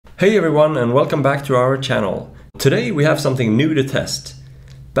Hey everyone, and welcome back to our channel. Today we have something new to test.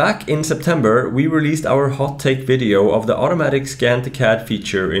 Back in September we released our hot take video of the automatic scan to CAD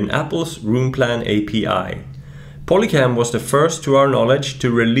feature in Apple's Roomplan API. Polycam was the first to our knowledge to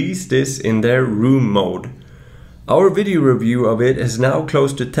release this in their room mode. Our video review of it is now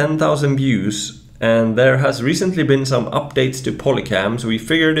close to 10,000 views, and there has recently been some updates to Polycam, so we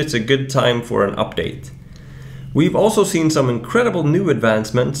figured it's a good time for an update. We've also seen some incredible new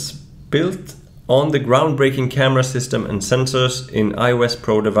advancements built on the groundbreaking camera system and sensors in iOS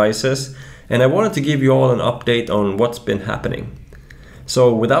Pro devices, and I wanted to give you all an update on what's been happening.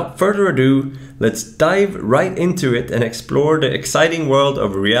 So without further ado, let's dive right into it and explore the exciting world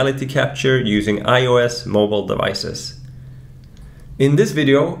of reality capture using iOS mobile devices. In this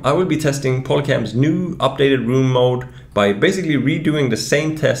video, I will be testing Polycam's new updated room mode by basically redoing the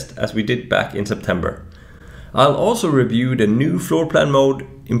same test as we did back in September. I'll also review the new floor plan mode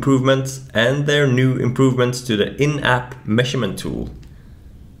improvements and their new improvements to the in-app measurement tool.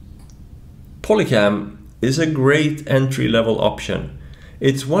 Polycam is a great entry-level option.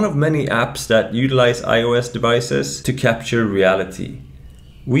 It's one of many apps that utilize iOS devices to capture reality.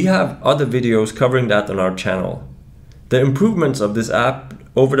 We have other videos covering that on our channel. The improvements of this app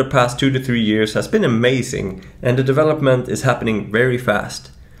over the past 2 to 3 years has been amazing, and the development is happening very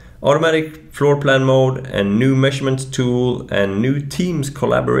fast. Automatic floor plan mode and new measurements tool and new Teams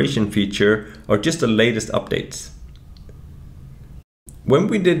collaboration feature are just the latest updates. When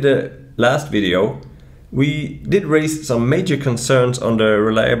we did the last video, we did raise some major concerns on the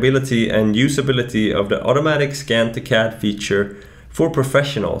reliability and usability of the automatic scan to CAD feature for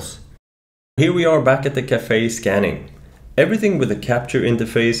professionals. Here we are back at the cafe scanning. Everything with the capture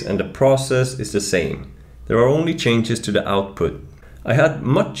interface and the process is the same. There are only changes to the output. I had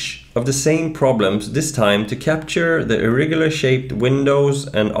much of the same problems this time to capture the irregular shaped windows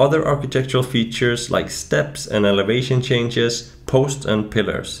and other architectural features like steps and elevation changes, posts and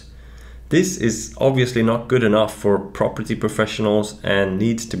pillars. This is obviously not good enough for property professionals and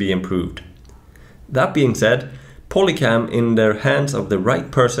needs to be improved. That being said, Polycam in the hands of the right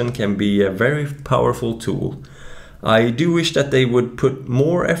person can be a very powerful tool. I do wish that they would put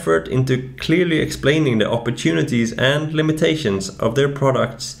more effort into clearly explaining the opportunities and limitations of their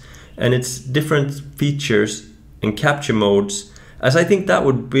products and its different features and capture modes, as I think that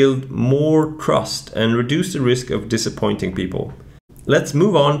would build more trust and reduce the risk of disappointing people. Let's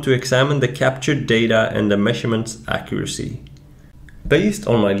move on to examine the captured data and the measurements accuracy. Based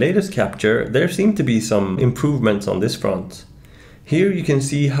on my latest capture, there seem to be some improvements on this front. Here you can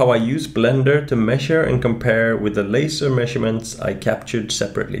see how I use Blender to measure and compare with the laser measurements I captured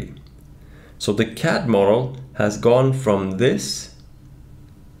separately. So the CAD model has gone from this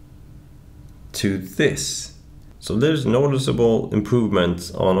to this. So there's noticeable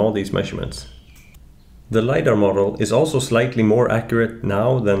improvements on all these measurements. The LiDAR model is also slightly more accurate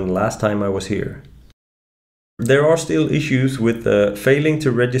now than last time I was here. There are still issues with failing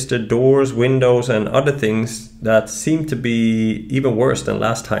to register doors, windows and other things that seem to be even worse than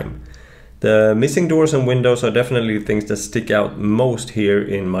last time. The missing doors and windows are definitely things that stick out most here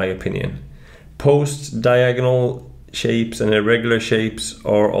in my opinion. Posts, diagonal shapes and irregular shapes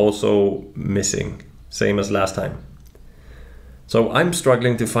are also missing, same as last time. So I'm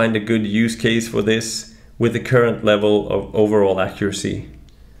struggling to find a good use case for this with the current level of overall accuracy.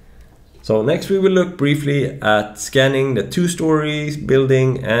 So next we will look briefly at scanning the 2-story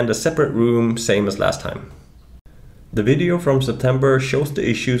building and a separate room, same as last time. The video from September shows the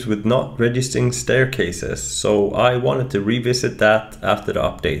issues with not registering staircases, so I wanted to revisit that after the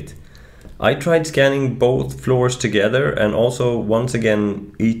update. I tried scanning both floors together and also once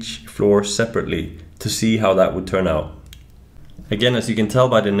again each floor separately to see how that would turn out. Again, as you can tell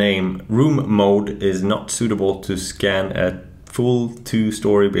by the name, room mode is not suitable to scan a full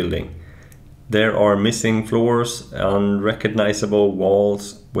 2-story building. There are missing floors, unrecognizable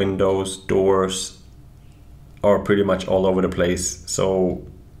walls, windows, doors are pretty much all over the place. So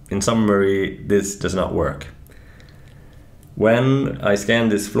in summary, this does not work. When I scan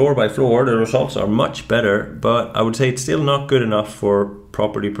this floor by floor, the results are much better, but I would say it's still not good enough for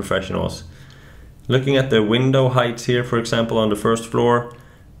property professionals. Looking at the window heights here, for example, on the first floor,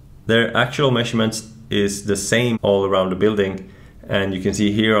 their actual measurements is the same all around the building. And you can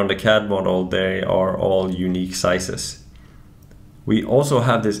see here on the CAD model, they are all unique sizes. We also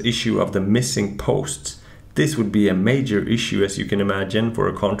have this issue of the missing posts. This would be a major issue, as you can imagine, for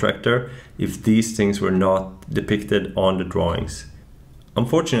a contractor if these things were not depicted on the drawings.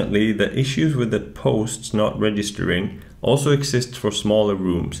 Unfortunately, the issues with the posts not registering also exist for smaller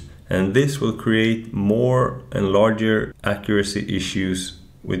rooms, and this will create more and larger accuracy issues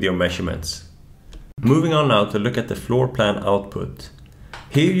with your measurements. Moving on now to look at the floor plan output.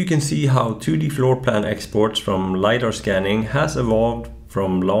 Here you can see how 2D floor plan exports from LiDAR scanning has evolved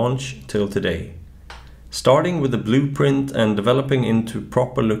from launch till today, starting with a blueprint and developing into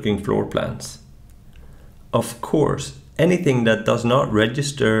proper looking floor plans. Of course, anything that does not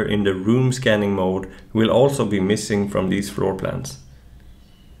register in the room scanning mode will also be missing from these floor plans.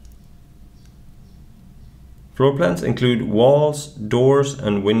 Floor plans include walls, doors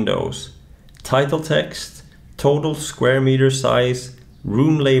and windows, title text, total square meter size,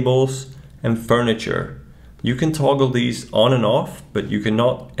 room labels and furniture. You can toggle these on and off, but you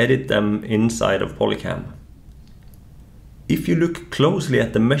cannot edit them inside of Polycam. If you look closely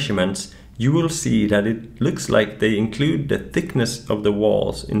at the measurements, you will see that it looks like they include the thickness of the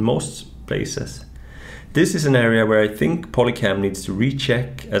walls in most places. This is an area where I think Polycam needs to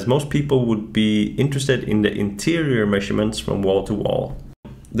recheck, as most people would be interested in the interior measurements from wall to wall.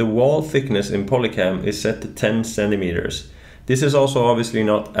 The wall thickness in Polycam is set to 10 centimeters. This is also obviously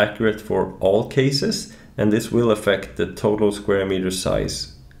not accurate for all cases, and this will affect the total square meter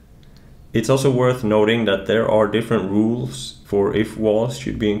size. It's also worth noting that there are different rules for if walls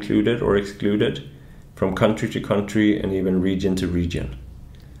should be included or excluded from country to country and even region to region.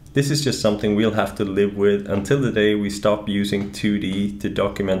 This is just something we'll have to live with until the day we stop using 2D to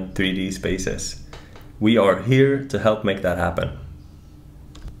document 3D spaces. We are here to help make that happen.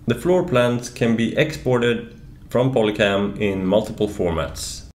 The floor plans can be exported from Polycam in multiple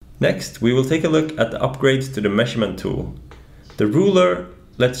formats. Next, we will take a look at the upgrades to the measurement tool. The ruler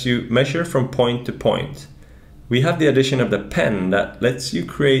lets you measure from point to point. We have the addition of the pen that lets you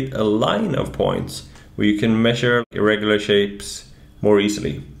create a line of points where you can measure irregular shapes more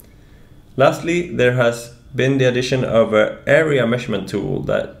easily. Lastly, there has been the addition of an area measurement tool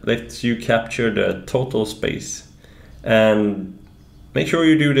that lets you capture the total space. And make sure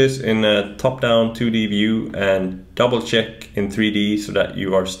you do this in a top-down 2D view and double check in 3D so that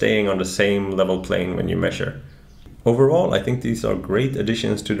you are staying on the same level plane when you measure. Overall, I think these are great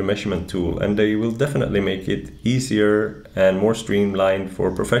additions to the measurement tool, and they will definitely make it easier and more streamlined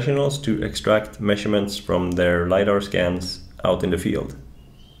for professionals to extract measurements from their LiDAR scans out in the field.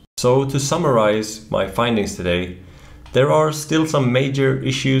 So to summarize my findings today, there are still some major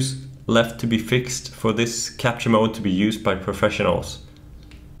issues left to be fixed for this capture mode to be used by professionals.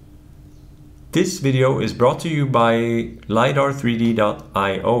 This video is brought to you by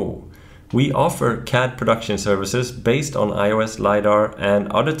LiDAR3D.io. We offer CAD production services based on iOS LiDAR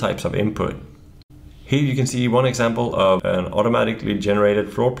and other types of input. Here you can see one example of an automatically generated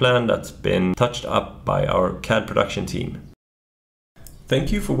floor plan that's been touched up by our CAD production team.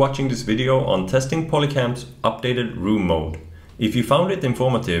 Thank you for watching this video on testing Polycam's updated room mode. If you found it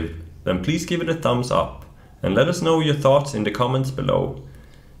informative, then please give it a thumbs up and let us know your thoughts in the comments below.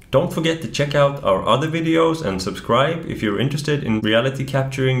 Don't forget to check out our other videos and subscribe if you're interested in reality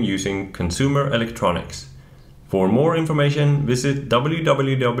capturing using consumer electronics. For more information, visit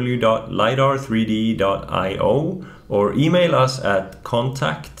www.lidar3d.io or email us at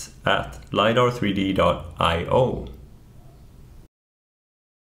contact@lidar3d.io.